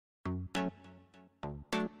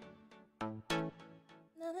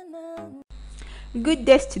Good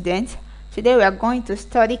day, students. Today we are going to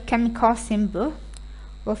study chemical symbol.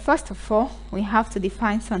 Well, first of all, we have to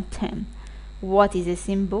define some term. What is a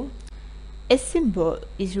symbol? A symbol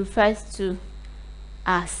is referred to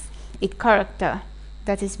as a character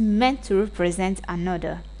that is meant to represent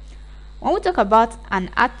another. When we talk about an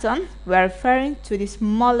atom, we are referring to the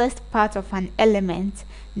smallest part of an element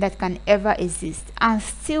that can ever exist and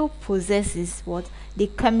still possesses what? The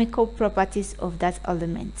chemical properties of that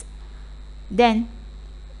element. Then,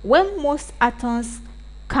 when most atoms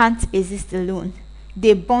can't exist alone,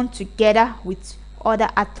 they bond together with other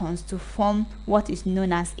atoms to form what is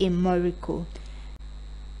known as a molecule.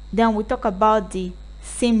 Then we talk about the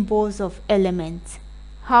symbols of elements.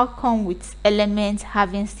 How come with elements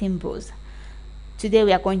having symbols? Today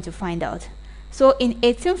we are going to find out. So in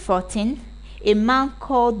 1814, a man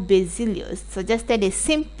called Berzelius suggested a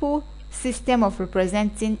simple system of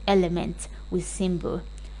representing elements with symbol.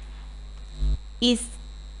 Is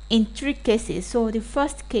in three cases. So the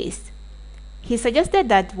first case, he suggested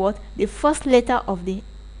that the first letter of the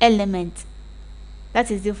element, that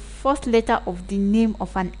is the first letter of the name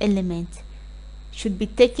of an element, should be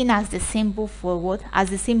taken as the symbol for as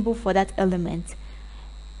the symbol for that element.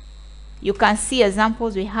 You can see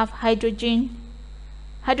examples. We have hydrogen.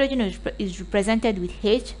 Hydrogen is represented with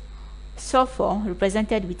H, sulfur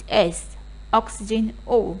represented with S, oxygen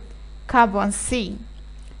O, carbon C.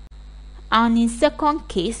 And in second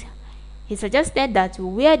case, he suggested that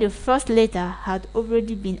where the first letter had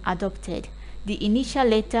already been adopted, the initial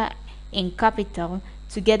letter in capital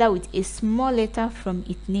together with a small letter from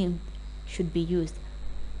its name should be used.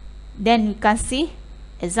 Then we can see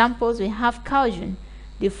examples. We have caution,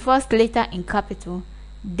 the first letter in capital,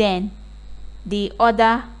 then the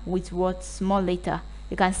other with what? Small letter.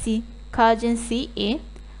 You can see caution Ca,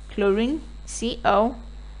 chlorine Cl,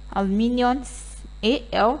 aluminium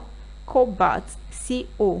Al, cobalt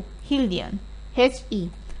Co, helium He.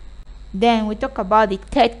 Then we talk about the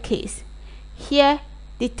third case. Here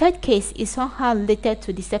the third case is somehow related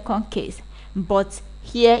to the second case, but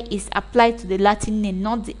here is applied to the Latin name,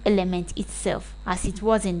 not the element itself, as it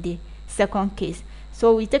was in the second case.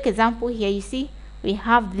 So we take example here. You see we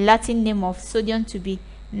have the Latin name of sodium to be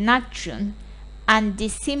natrium, and the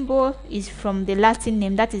symbol is from the Latin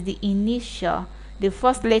name, that is the initial, the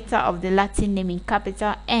first letter of the Latin name in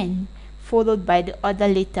capital N, followed by the other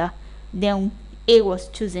letter. Then A was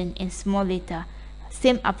chosen in small letter.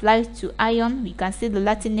 Same applies to iron. We can see the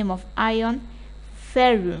Latin name of iron,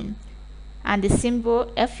 ferrum, and the symbol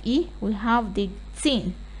Fe. We have the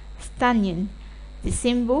tin, stanium, the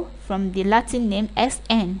symbol from the Latin name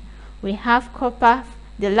Sn. We have copper,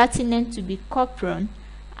 the Latin name to be copron,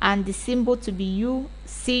 and the symbol to be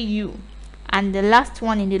Cu. And the last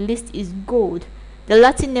one in the list is gold. The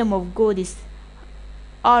Latin name of gold is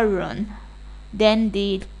auron, then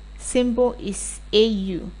the symbol is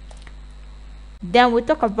Au. Then we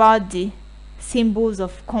talk about the symbols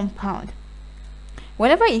of compound.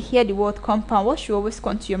 Whenever you hear the word compound, what should always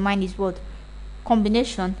come to your mind is what?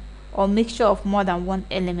 Combination or mixture of more than one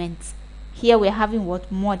element. Here we're having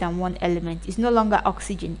more than one element. It's no longer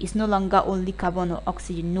oxygen, it's no longer only carbon or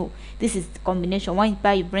oxygen. No, this is the combination. When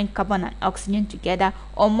you bring carbon and oxygen together,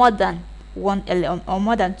 or more than one element, or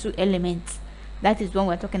more than two elements, that is when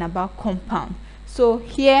we're talking about compound. So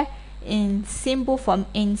here in symbol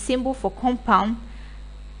for compound,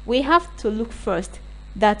 we have to look first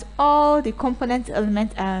that all the component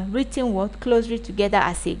elements are written closely together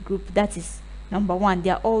as a group. That is number one, they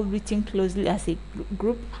are all written closely as a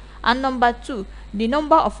group. And number two, the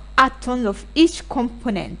number of atoms of each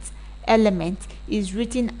component element is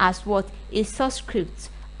written as a subscript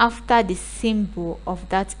after the symbol of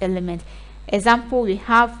that element. Example, we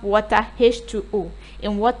have water, H2O.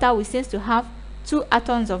 In water, we seem to have two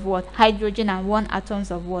atoms of hydrogen and one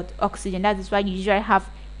atoms of oxygen. That is why you usually have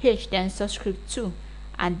H, then subscript 2,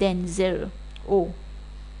 and then 0, O.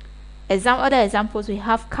 Other examples, we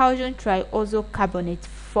have calcium triosocarbonate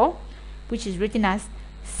 4, which is written as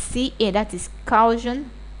Ca, that is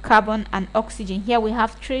calcium, carbon, and oxygen. Here we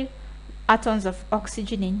have 3 atoms of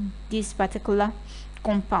oxygen in this particular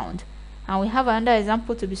compound. And we have another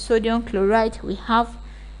example to be sodium chloride. We have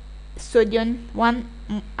sodium, 1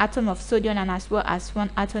 atom of sodium, and as well as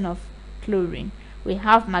 1 atom of chlorine. We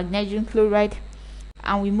have magnesium chloride,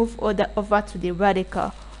 and we move over to the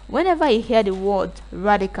radical. Whenever you hear the word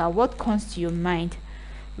radical, what comes to your mind?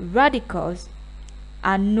 Radicals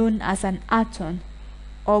are known as an atom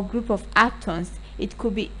or group of atoms. It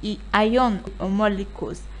could be ion or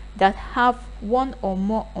molecules that have one or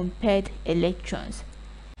more unpaired electrons.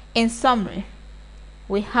 In summary,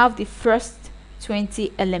 we have the first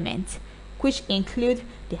 20 elements, which include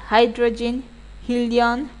the hydrogen,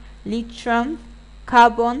 helium, lithium,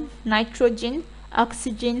 carbon, nitrogen,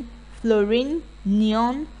 oxygen, fluorine,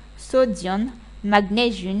 neon, sodium,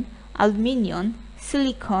 magnesium, aluminium,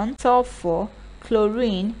 silicon, sulfur,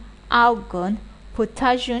 chlorine, argon,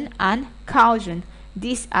 potassium, and calcium.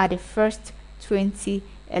 These are the first 20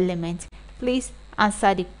 elements. Please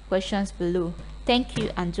answer the questions below. Thank you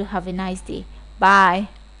and do have a nice day. Bye.